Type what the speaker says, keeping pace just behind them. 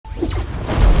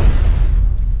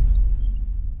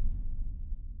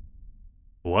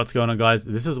What's going on, guys?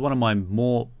 This is one of my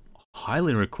more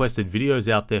highly requested videos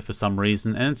out there for some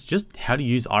reason, and it's just how to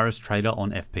use IRESS Trader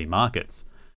on FP Markets.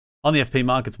 On the FP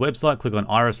Markets website, click on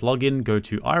IRESS Login, go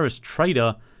to IRESS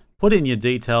Trader, put in your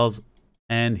details,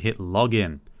 and hit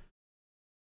Login.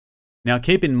 Now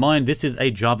keep in mind, this is a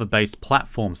Java-based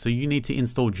platform, so you need to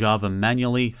install Java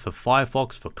manually for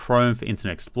Firefox, for Chrome, for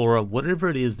Internet Explorer, whatever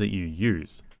it is that you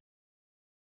use.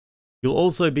 You'll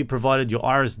also be provided your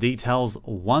IRESS details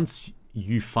once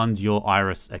you fund your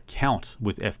IRESS account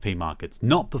with FP Markets,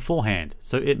 not beforehand.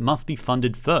 So it must be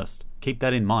funded first. Keep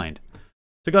that in mind.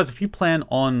 So guys, if you plan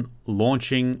on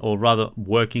launching or rather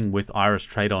working with IRESS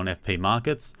Trader on FP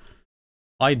Markets,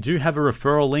 I do have a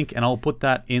referral link and I'll put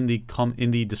that in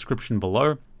the description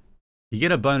below. You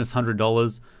get a bonus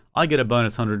 $100. I get a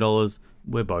bonus $100.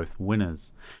 We're both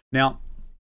winners. Now,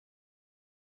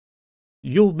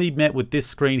 you'll be met with this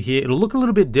screen here. It'll look a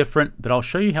little bit different, but I'll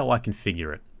show you how I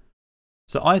configure it.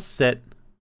 So I set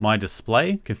my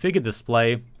display, configure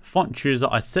display, font chooser.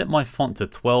 I set my font to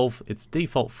 12, it's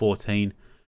default 14.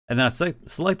 And then I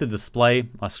select the display.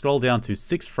 I scroll down to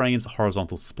 6 frames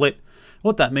horizontal split.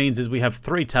 What that means is we have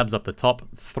 3 tabs up the top,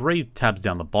 3 tabs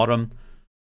down the bottom.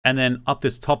 And then up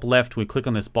this top left, we click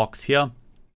on this box here.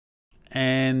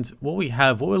 And what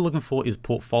we're looking for is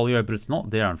portfolio, but it's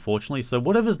not there, unfortunately. So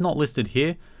whatever's not listed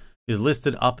here is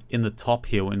listed up in the top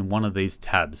here in one of these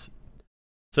tabs.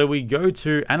 So we go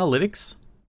to Analytics,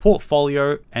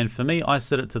 Portfolio, and for me, I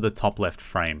set it to the top left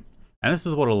frame. And this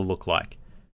is what it'll look like.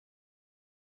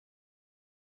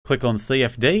 Click on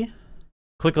CFD,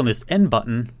 click on this N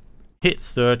button, hit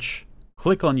Search,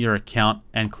 click on your account,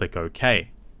 and click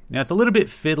OK. Now it's a little bit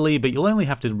fiddly, but you'll only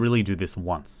have to really do this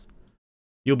once.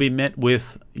 You'll be met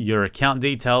with your account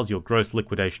details, your gross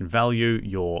liquidation value,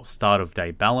 your start of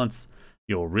day balance,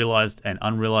 your realized and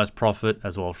unrealized profit,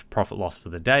 as well as profit loss for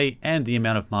the day, and the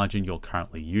amount of margin you're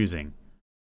currently using.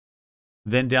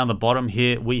 Then down the bottom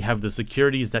here, we have the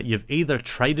securities that you've either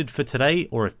traded for today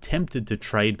or attempted to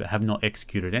trade but have not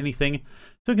executed anything.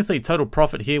 So you can see total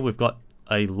profit here. We've got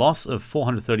a loss of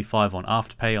 435 on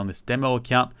Afterpay on this demo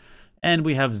account, and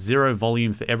we have 0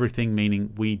 volume for everything,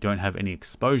 meaning we don't have any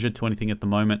exposure to anything at the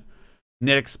moment.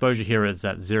 Net exposure here is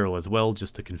at 0 as well,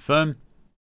 just to confirm.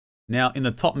 Now in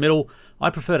the top middle, I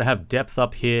prefer to have depth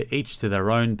up here, each to their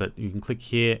own, but you can click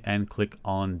here and click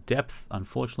on depth.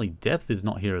 Unfortunately, depth is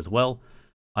not here as well.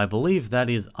 I believe that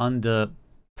is under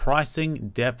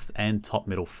pricing, depth, and top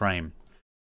middle frame.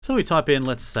 So we type in,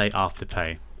 let's say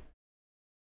Afterpay.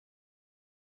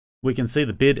 We can see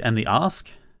the bid and the ask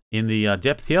in the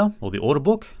depth here, or the order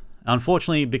book.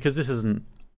 Unfortunately, because this isn't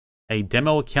a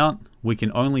demo account, we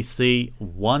can only see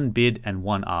 1 bid and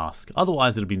 1 ask.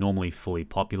 Otherwise, it'll be normally fully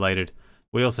populated.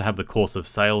 We also have the course of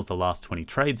sales, the last 20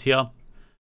 trades here.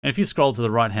 And if you scroll to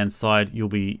the right-hand side,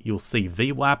 you'll see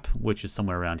VWAP, which is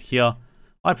somewhere around here.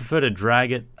 I prefer to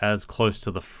drag it as close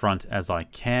to the front as I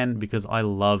can because I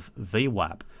love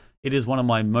VWAP. It is one of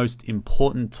my most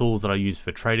important tools that I use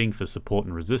for trading, for support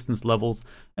and resistance levels,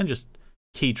 and just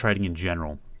key trading in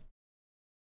general.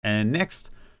 And next,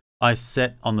 I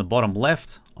set on the bottom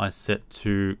left, I set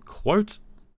to quote,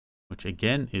 which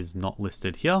again is not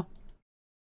listed here.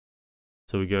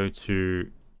 So we go to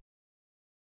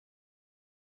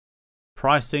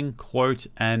pricing, quote,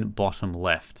 and bottom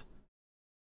left.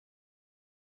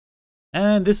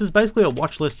 And this is basically a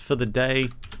watch list for the day.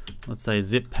 Let's say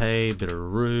ZipPay, bit of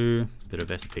RU, bit of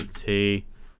SPT.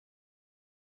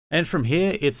 And from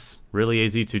here, it's really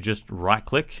easy to just right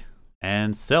click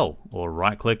and sell, or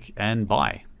right click and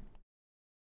buy.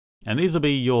 And these will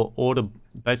be your order,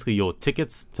 basically your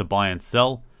tickets to buy and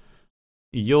sell.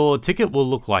 Your ticket will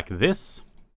look like this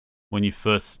when you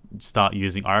first start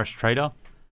using IRESS Trader.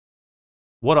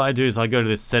 What I do is I go to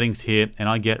the settings here and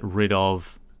I get rid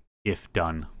of if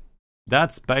done.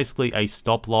 That's basically a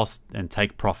stop loss and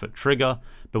take profit trigger,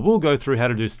 but we'll go through how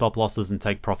to do stop losses and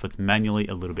take profits manually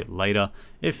a little bit later.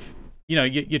 If you're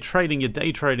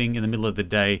day trading in the middle of the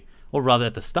day, or rather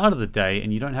at the start of the day,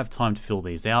 and you don't have time to fill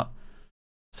these out.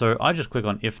 So I just click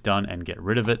on if done and get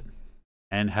rid of it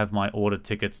and have my order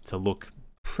tickets to look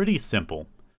pretty simple.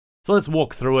 So let's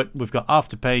walk through it. We've got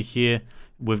Afterpay here.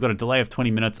 We've got a delay of 20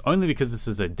 minutes only because this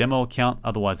is a demo account.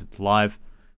 Otherwise it's live.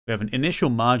 We have an initial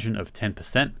margin of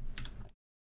 10%.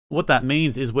 What that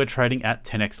means is we're trading at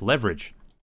 10x leverage.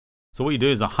 So what you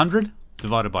do is 100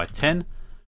 divided by 10,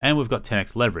 and we've got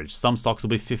 10x leverage. Some stocks will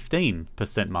be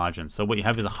 15% margin. So what you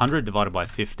have is 100 divided by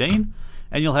 15,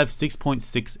 and you'll have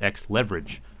 6.6x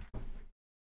leverage.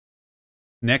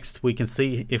 Next, we can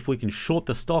see if we can short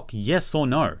the stock, yes or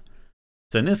no.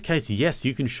 So in this case, yes,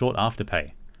 you can short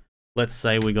Afterpay. Let's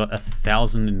say we got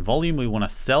 1,000 in volume. We want to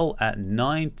sell at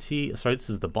 90. Sorry, this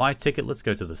is the buy ticket. Let's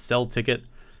go to the sell ticket.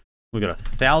 We got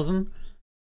 1,000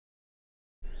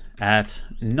 at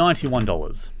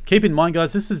 $91. Keep in mind,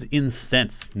 guys, this is in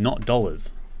cents, not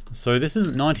dollars. So this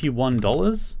isn't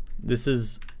 $91. This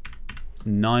is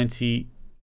 90.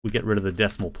 We get rid of the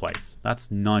decimal place. That's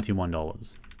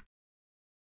 $91.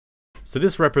 So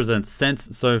this represents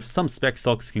cents. So some spec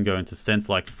stocks can go into cents,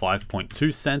 like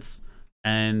 5.2 cents.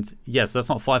 And yes, that's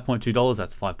not $5.2,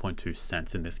 that's 5.2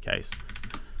 cents in this case.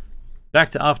 Back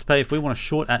to Afterpay, if we want to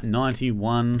short at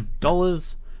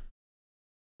 $91,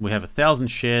 we have 1,000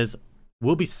 shares.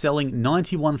 We'll be selling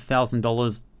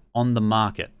 $91,000 on the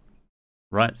market,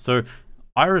 right? So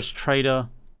IRESS Trader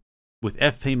with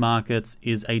FP Markets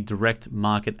is a direct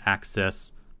market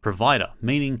access provider,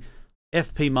 meaning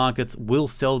FP Markets will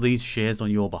sell these shares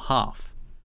on your behalf.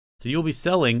 So you'll be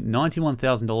selling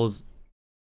 $91,000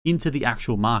 into the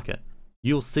actual market.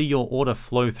 You'll see your order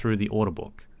flow through the order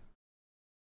book.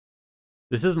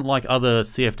 This isn't like other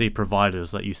CFD providers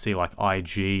that you see like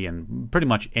IG and pretty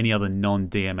much any other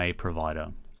non-DMA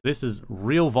provider. So this is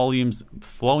real volumes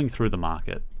flowing through the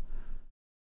market.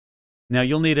 Now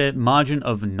you'll need a margin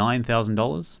of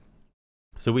 $9,000.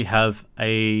 So we have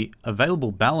a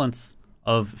available balance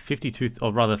of 52,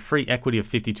 or rather free equity of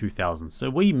 52,000.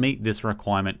 So we meet this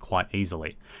requirement quite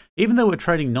easily. Even though we're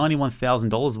trading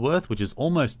 $91,000 worth, which is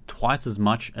almost twice as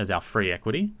much as our free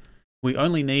equity, we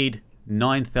only need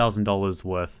 $9,000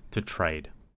 worth to trade.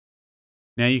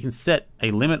 Now you can set a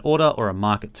limit order or a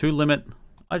market to limit.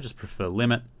 I just prefer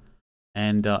limit.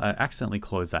 And I accidentally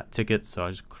closed that ticket, so I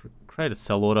just create a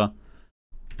sell order.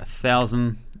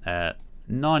 1,000 at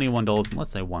 $91 and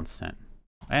let's say 1 cent.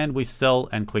 And we sell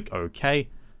and click OK.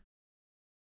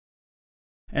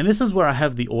 And this is where I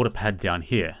have the order pad down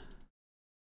here.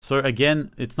 So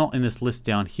again, it's not in this list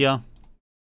down here.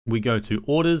 We go to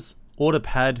orders, order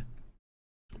pad,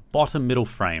 bottom middle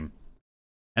frame.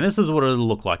 And this is what it'll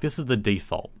look like. This is the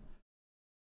default.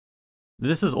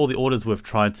 This is all the orders we've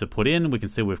tried to put in. We can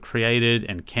see we've created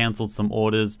and canceled some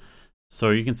orders.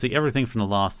 So you can see everything from the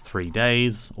last 3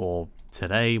 days or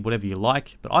today, whatever you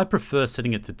like. But I prefer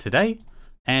setting it to today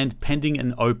and pending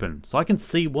and open, so I can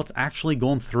see what's actually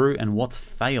gone through and what's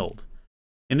failed.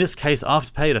 In this case,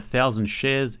 Afterpay at 1,000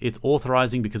 shares, it's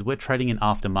authorizing because we're trading in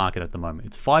aftermarket at the moment.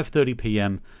 It's 5:30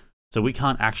 p.m., so we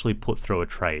can't actually put through a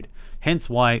trade.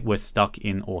 Hence why we're stuck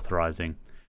in authorizing.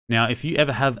 Now, if you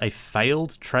ever have a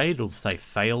failed trade, it'll say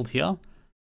failed here.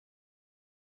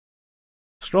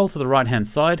 Scroll to the right-hand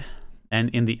side, and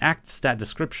in the act stat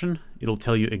description, it'll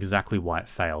tell you exactly why it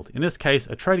failed. In this case,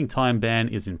 a trading time ban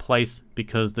is in place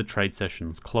because the trade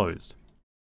session's closed.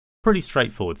 Pretty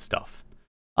straightforward stuff.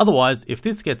 Otherwise, if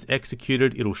this gets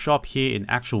executed, it'll show up here in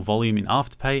actual volume in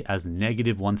Afterpay as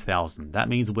negative 1,000. That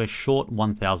means we're short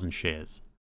 1,000 shares.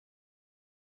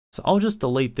 So I'll just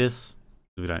delete this.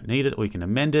 We don't need it, or we can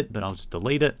amend it, but I'll just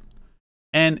delete it.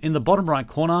 And in the bottom right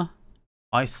corner,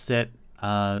 I set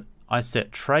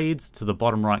trades to the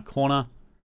bottom right corner.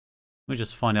 Let me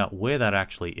just find out where that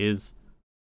actually is.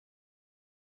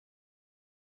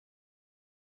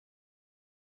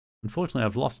 Unfortunately,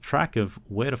 I've lost track of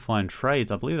where to find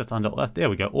trades. I believe that's under, there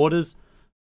we go, orders,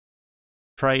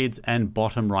 trades, and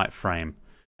bottom right frame.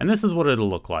 And this is what it'll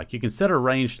look like. You can set a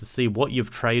range to see what you've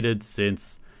traded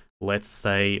since, let's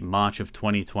say, March of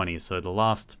 2020. So the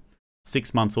last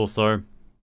 6 months or so,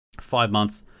 5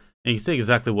 months, and you can see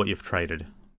exactly what you've traded.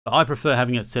 But I prefer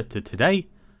having it set to today,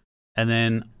 and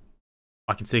then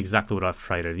I can see exactly what I've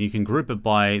traded. You can group it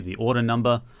by the order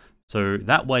number. So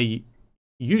that way,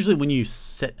 usually when you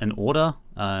set an order,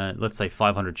 let's say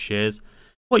 500 shares,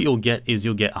 what you'll get is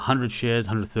you'll get 100 shares,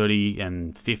 130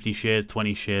 and 50 shares,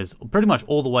 20 shares, pretty much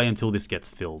all the way until this gets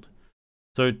filled.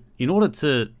 So in order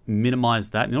to minimize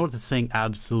that, in order to see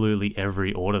absolutely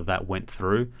every order that went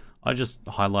through, I just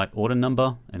highlight order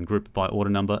number and group it by order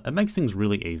number. It makes things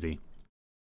really easy.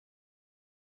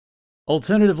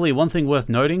 Alternatively, one thing worth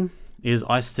noting is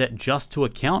I set just to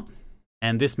account,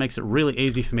 and this makes it really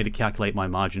easy for me to calculate my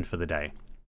margin for the day.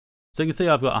 So you can see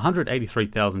I've got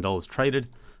 $183,000 traded.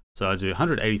 So I do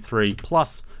 183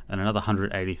 plus and another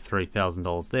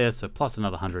 $183,000 there. So plus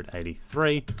another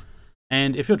 183.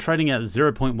 And if you're trading at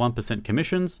 0.1%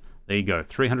 commissions, there you go.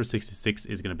 366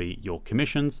 is going to be your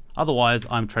commissions. Otherwise,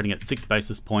 I'm trading at 6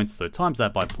 basis points. So times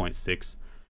that by 0.6.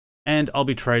 And I'll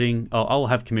be trading, I'll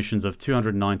have commissions of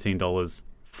 $219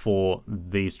 for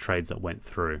these trades that went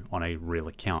through on a real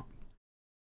account.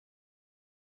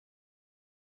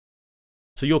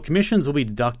 So your commissions will be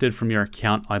deducted from your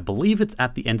account. I believe it's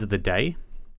at the end of the day.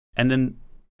 And then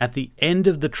at the end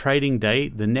of the trading day,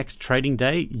 the next trading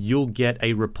day, you'll get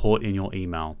a report in your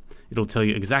email. It'll tell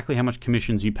you exactly how much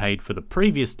commissions you paid for the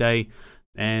previous day,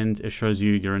 and it shows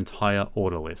you your entire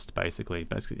order list, basically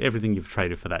everything you've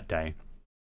traded for that day.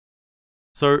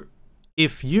 So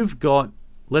if you've got,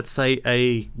 let's say,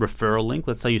 a referral link,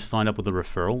 let's say you signed up with a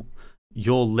referral,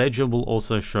 your ledger will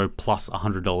also show plus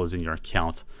 $100 in your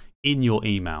account in your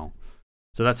email.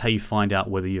 So that's how you find out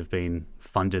whether you've been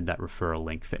funded that referral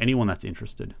link, for anyone that's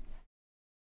interested.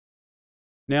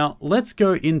 Now let's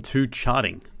go into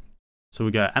charting. So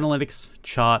we go analytics,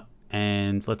 chart,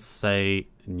 and let's say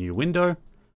new window.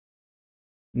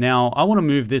 Now I want to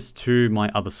move this to my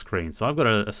other screen. So I've got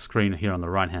a screen here on the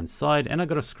right hand side, and I've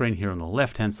got a screen here on the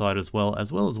left hand side as well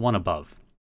as one above.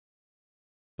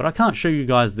 But I can't show you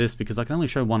guys this because I can only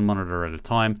show one monitor at a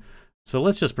time. So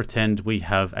let's just pretend we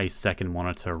have a second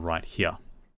monitor right here.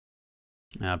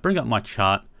 Now bring up my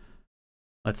chart.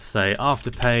 Let's say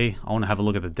Afterpay. I want to have a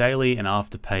look at the daily and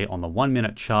Afterpay on the 1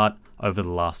 minute chart over the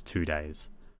last 2 days.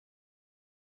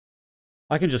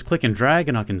 I can just click and drag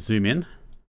and I can zoom in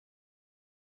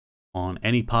on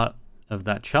any part of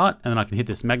that chart, and then I can hit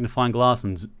this magnifying glass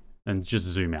and just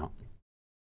zoom out.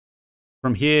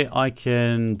 From here I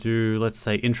can do, let's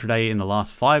say, intraday in the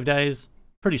last 5 days.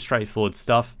 Pretty straightforward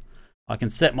stuff. I can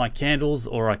set my candles,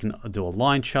 or I can do a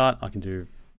line chart. I can do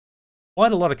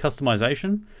quite a lot of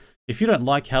customization. If you don't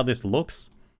like how this looks,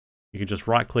 you can just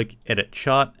right click, edit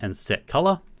chart, and set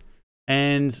color.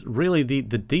 And really the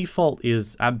default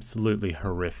is absolutely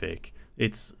horrific.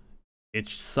 It's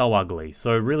so ugly.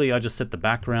 So really I just set the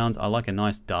background. I like a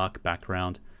nice dark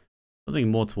background,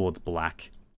 something more towards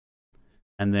black.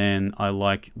 And then I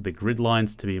like the grid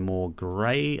lines to be more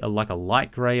gray, like a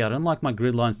light gray. I don't like my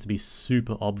grid lines to be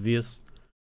super obvious.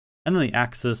 And then the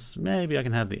axis, maybe I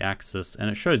can have the axis,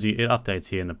 and it shows you, it updates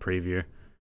here in the preview.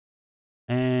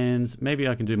 And maybe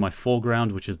I can do my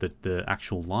foreground, which is the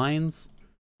actual lines,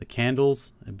 the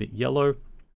candles, a bit yellow.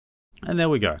 And there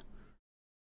we go.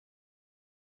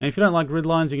 And if you don't like grid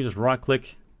lines, you can just right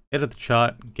click, edit the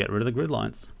chart, get rid of the grid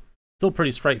lines. It's all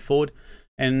pretty straightforward.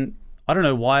 And I don't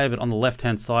know why, but on the left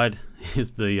hand side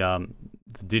is the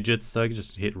digits. So you can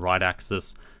just hit right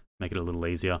axis, make it a little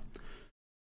easier.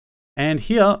 And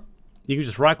here you can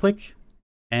just right click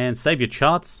and save your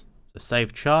charts. So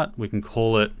save chart, we can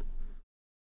call it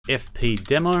FP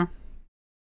demo.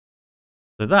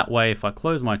 So that way, if I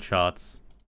close my charts,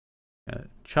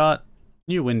 chart,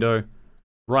 new window,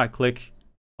 right click,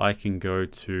 I can go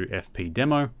to FP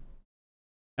demo,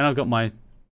 and I've got my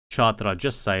chart that I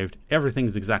just saved.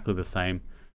 Everything's exactly the same.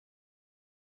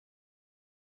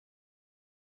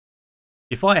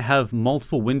 If I have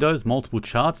multiple windows, multiple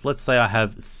charts, let's say I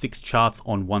have 6 charts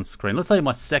on one screen. Let's say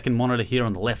my second monitor here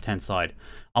on the left-hand side,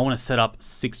 I want to set up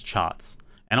 6 charts,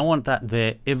 and I want that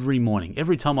there every morning,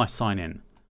 every time I sign in.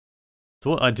 So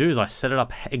what I do is I set it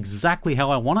up exactly how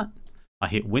I want it. I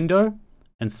hit window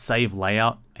and save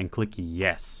layout and click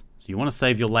yes. So you want to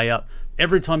save your layout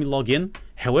every time you log in.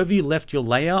 However you left your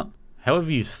layout,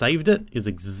 however you saved it, is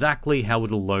exactly how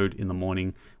it'll load in the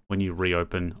morning when you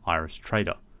reopen IRESS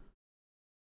Trader.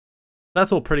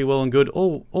 That's all pretty well and good,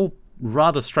 all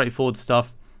rather straightforward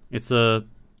stuff. It's a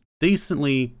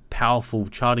decently powerful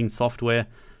charting software.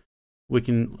 We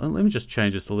can, let me just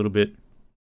change this a little bit.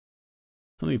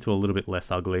 Something to a little bit less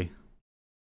ugly.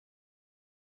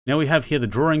 Now we have here the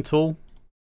drawing tool,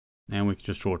 and we can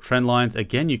just draw trend lines.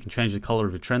 Again, you can change the color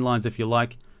of your trend lines if you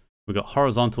like. We've got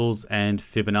horizontals and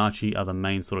Fibonacci are the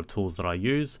main sort of tools that I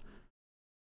use.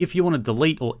 If you want to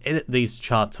delete or edit these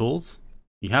chart tools,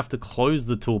 you have to close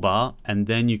the toolbar and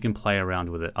then you can play around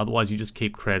with it. Otherwise, you just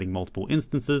keep creating multiple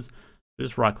instances.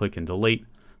 Just right click and delete,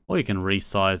 or you can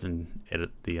resize and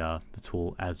edit the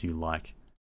tool as you like.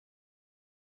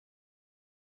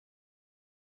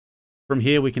 From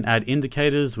here, we can add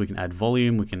indicators, we can add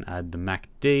volume, we can add the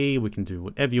MACD, we can do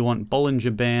whatever you want,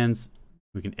 Bollinger Bands.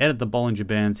 We can edit the Bollinger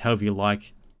Bands however you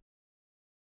like.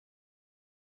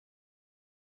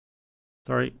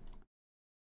 Sorry.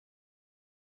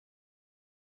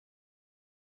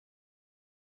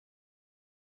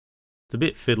 It's a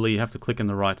bit fiddly, you have to click in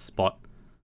the right spot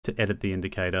to edit the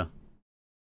indicator.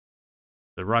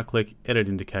 So right click, edit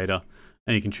indicator,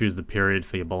 and you can choose the period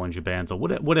for your Bollinger Bands or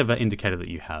whatever indicator that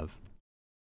you have.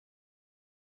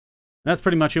 That's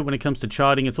pretty much it when it comes to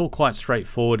charting. It's all quite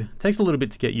straightforward. It takes a little bit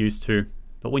to get used to,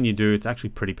 but when you do, it's actually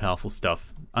pretty powerful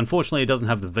stuff. Unfortunately, it doesn't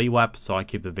have the VWAP, so I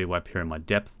keep the VWAP here in my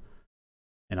depth,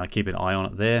 and I keep an eye on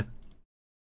it there.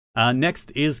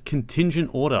 Next is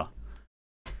contingent order.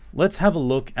 Let's have a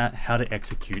look at how to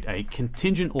execute a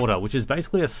contingent order, which is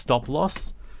basically a stop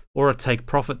loss or a take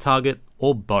profit target,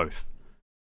 or both.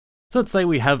 So let's say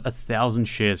we have 1,000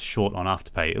 shares short on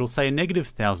Afterpay. It'll say a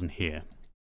 -1,000 here.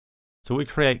 So we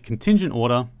create contingent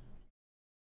order,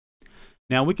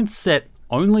 Now we can set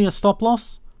only a stop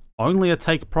loss, only a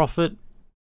take profit,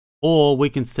 or we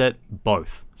can set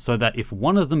both so that if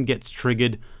one of them gets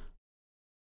triggered,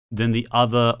 then the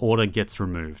other order gets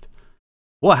removed.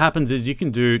 What happens is you can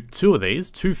do two of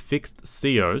these, two fixed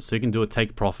COs, so you can do a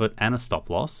take profit and a stop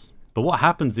loss. But what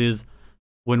happens is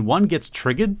when one gets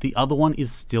triggered, the other one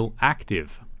is still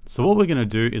active. So what we're going to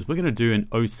do is we're going to do an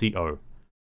OCO,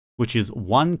 which is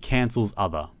one cancels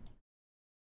other.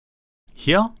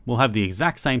 Here, we'll have the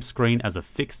exact same screen as a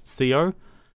fixed CO.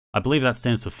 I believe that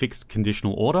stands for fixed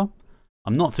conditional order.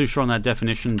 I'm not too sure on that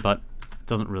definition, but it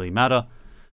doesn't really matter.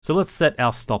 So let's set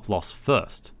our stop loss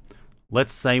first.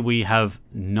 Let's say we have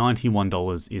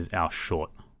 $91 is our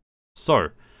short.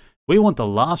 So we want the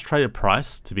last traded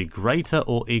price to be greater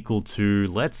or equal to,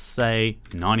 let's say,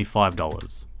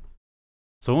 $95.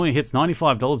 So when it hits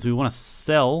 $95, we want to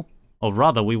sell, or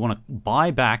rather we want to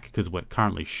buy back, because we're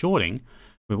currently shorting,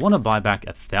 we want to buy back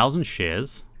 1,000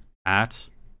 shares at,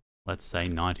 let's say,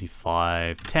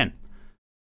 95.10.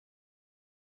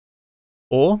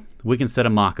 Or we can set a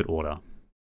market order.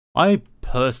 I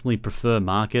personally prefer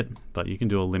market, but you can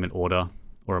do a limit order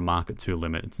or a market to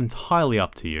limit. It's entirely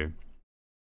up to you.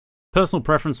 Personal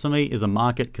preference for me is a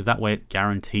market because that way it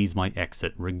guarantees my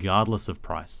exit regardless of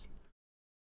price.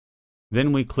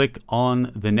 Then we click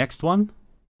on the next one,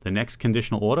 the next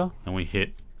conditional order, and we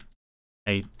hit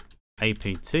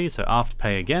APT, so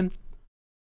Afterpay again.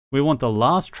 We want the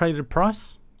last traded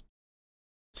price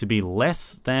to be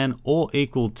less than or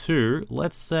equal to,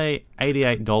 let's say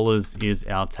 $88 is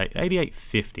our take,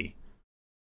 $88.50.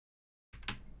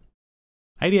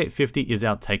 $88.50 is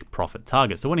our take profit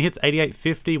target. So when it hits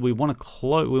 $88.50, we want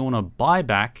to buy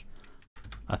back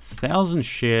 1,000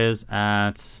 shares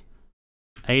at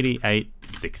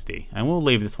 $88.60, and we'll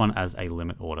leave this one as a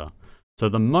limit order. So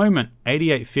the moment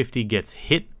 $88.50 gets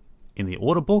hit in the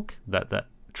order book, that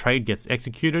trade gets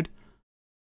executed,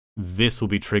 this will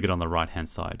be triggered on the right hand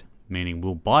side, meaning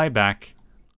we'll buy back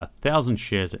 1,000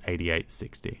 shares at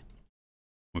 $88.60.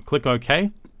 We'll click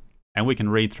OK, and we can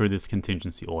read through this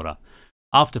contingency order.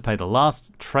 Afterpay, the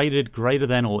last traded greater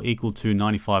than or equal to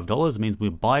 $95 means we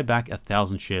buy back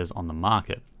 1,000 shares on the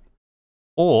market.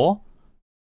 Or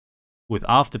with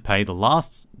Afterpay, the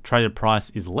last traded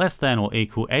price is less than or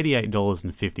equal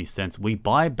 $88.50. We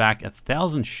buy back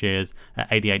 1,000 shares at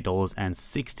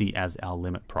 $88.60 as our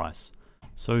limit price.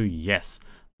 So yes,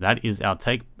 that is our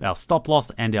stop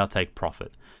loss and our take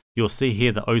profit. You'll see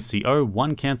here the OCO,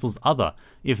 one cancels other.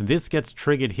 If this gets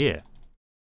triggered here,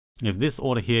 if this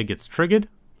order here gets triggered,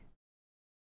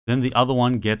 then the other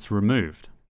one gets removed.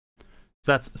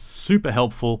 So that's super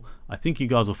helpful. I think you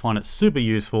guys will find it super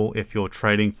useful if you're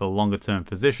trading for longer term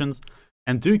positions.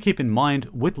 And do keep in mind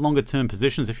with longer term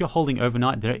positions, if you're holding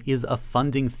overnight, there is a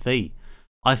funding fee.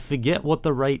 I forget what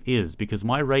the rate is because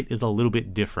my rate is a little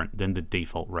bit different than the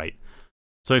default rate.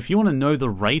 So if you want to know the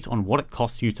rate on what it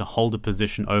costs you to hold a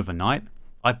position overnight,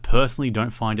 I personally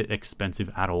don't find it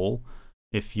expensive at all.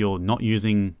 If you're not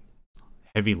using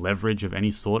heavy leverage of any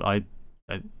sort, it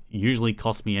usually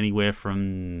costs me anywhere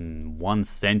from 1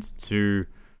 cent to,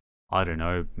 I don't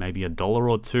know, maybe $1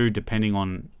 or $2, depending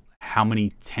on how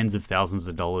many tens of thousands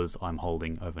of dollars I'm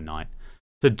holding overnight.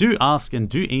 So do ask and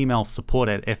do email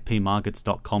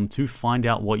support@fpmarkets.com to find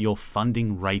out what your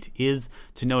funding rate is,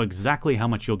 to know exactly how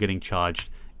much you're getting charged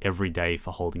every day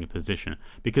for holding a position.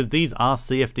 Because these are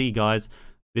CFD, guys.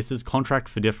 This is contract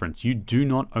for difference. You do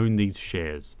not own these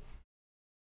shares.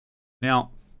 Now,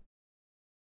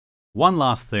 one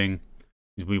last thing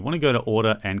is we want to go to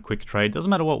order and quick trade. Doesn't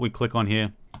matter what we click on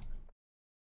here.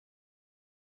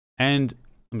 And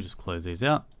let me just close these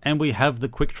out. And we have the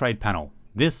quick trade panel.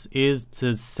 This is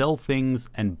to sell things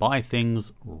and buy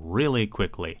things really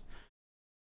quickly.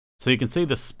 So you can see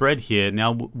the spread here.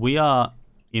 Now we are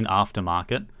in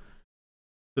aftermarket.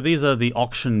 So these are the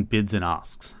auction bids and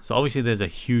asks. So obviously there's a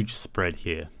huge spread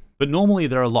here, but normally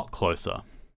they're a lot closer.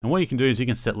 And what you can do is you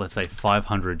can set, let's say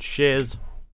 500 shares,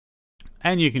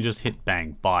 and you can just hit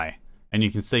bang, buy. And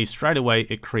you can see straight away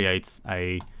it creates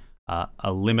a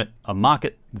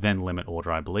market then limit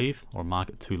order, I believe, or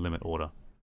market to limit order.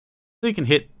 So you can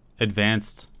hit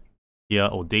advanced here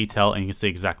or detail, and you can see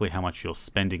exactly how much you're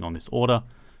spending on this order.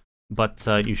 But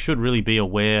you should really be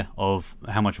aware of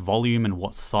how much volume and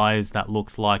what size that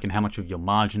looks like and how much of your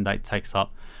margin that takes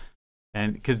up.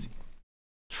 And because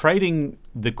trading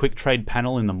the quick trade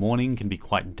panel in the morning can be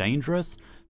quite dangerous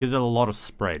because there's a lot of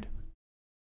spread.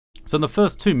 So in the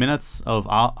first 2 minutes of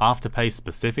Afterpay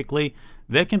specifically,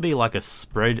 there can be like a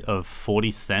spread of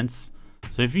 40 cents.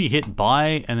 So if you hit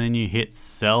buy and then you hit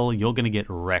sell, you're going to get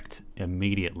wrecked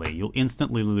immediately. You'll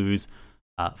instantly lose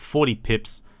 40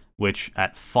 pips, which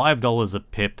at $5 a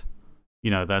pip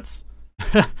you know, that's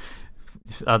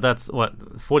that's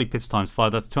what, 40 pips times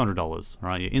 5, that's $200,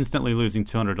 right? You're instantly losing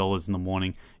 $200 in the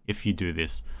morning if you do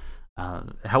this.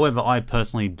 However, I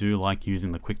personally do like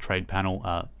using the quick trade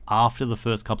panel after the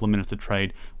first couple of minutes of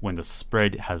trade when the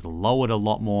spread has lowered a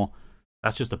lot more.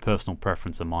 That's just a personal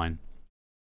preference of mine.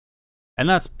 And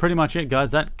that's pretty much it,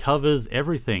 guys. That covers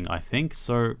everything, I think.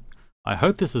 So I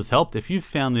hope this has helped. If you've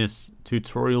found this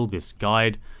tutorial, this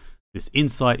guide, this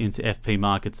insight into FP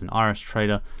markets and IRESS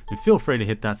trader, then feel free to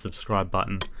hit that subscribe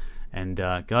button. And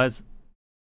guys,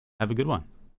 have a good one.